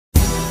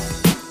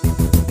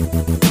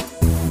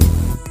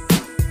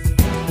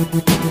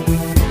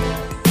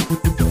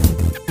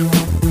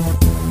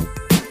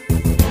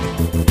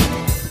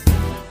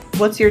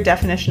what's your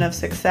definition of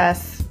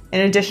success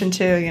in addition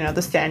to,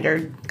 the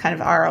standard kind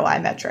of ROI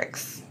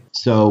metrics?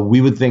 So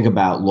we would think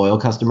about loyal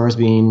customers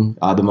being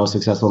the most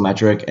successful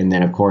metric. And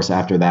then, of course,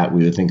 after that,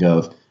 we would think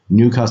of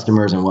new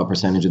customers and what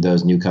percentage of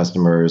those new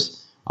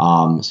customers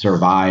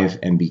survive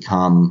and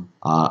become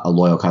a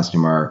loyal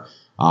customer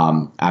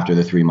after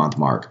the 3-month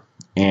mark.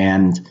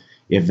 And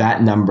if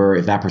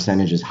that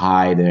percentage is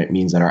high, then it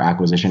means that our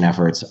acquisition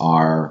efforts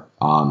are,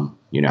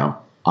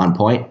 on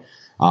point.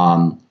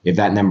 If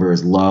that number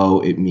is low,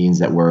 it means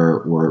that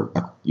we're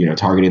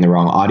targeting the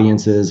wrong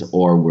audiences,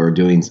 or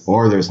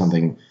there's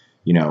something,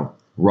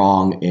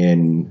 wrong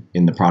in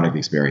the product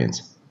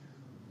experience.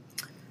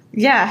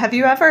 Yeah. Have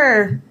you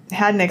ever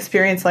had an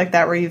experience like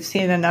that where you've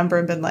seen a number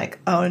and been like,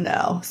 oh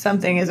no,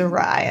 something is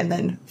awry, and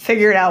then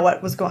figured out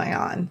what was going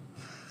on?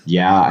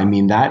 Yeah. I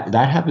mean, that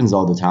happens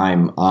all the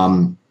time.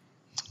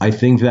 I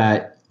think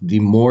that the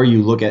more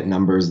you look at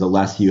numbers, the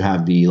less you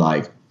have the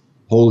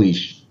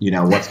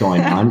what's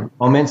going on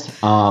moments.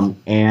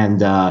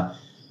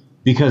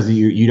 Because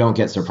you don't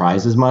get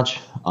surprised as much.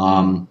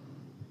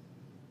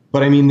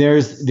 But I mean,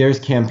 there's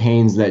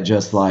campaigns that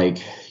just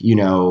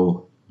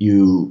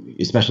you,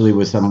 especially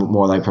with some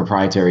more like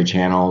proprietary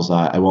channels,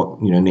 I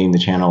won't, name the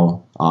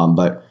channel,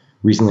 but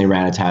recently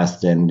ran a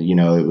test, and,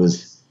 it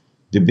was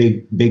the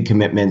big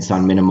commitments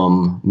on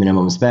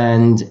minimum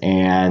spend.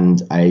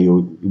 And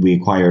we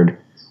acquired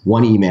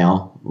one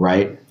email,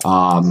 right?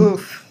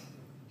 Oof.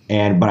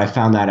 But I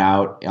found that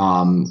out,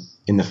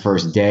 in the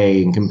first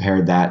day, and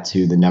compared that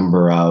to the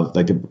number of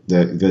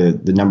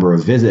the number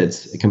of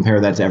visits,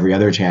 compare that to every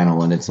other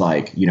channel, and it's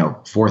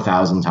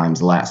 4,000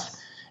 times less.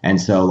 And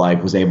so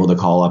was able to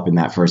call up in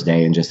that first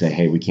day and just say,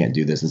 hey, we can't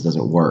do this. This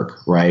doesn't work.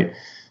 Right.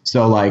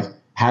 So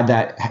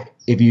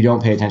if you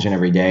don't pay attention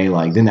every day,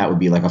 then that would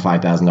be a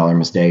 $5,000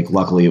 mistake.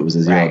 Luckily it was a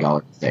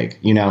 $0 mistake,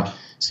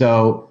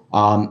 So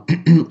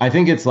I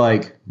think it's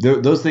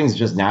those things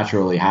just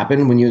naturally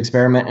happen when you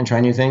experiment and try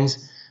new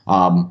things.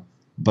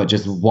 But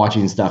just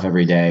watching stuff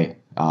every day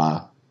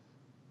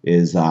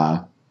is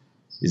the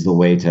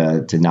way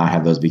to not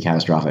have those be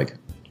catastrophic.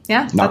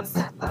 Yeah. Knock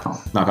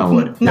on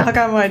wood. Knock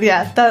on wood.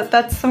 Yeah.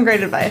 That's some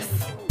great advice.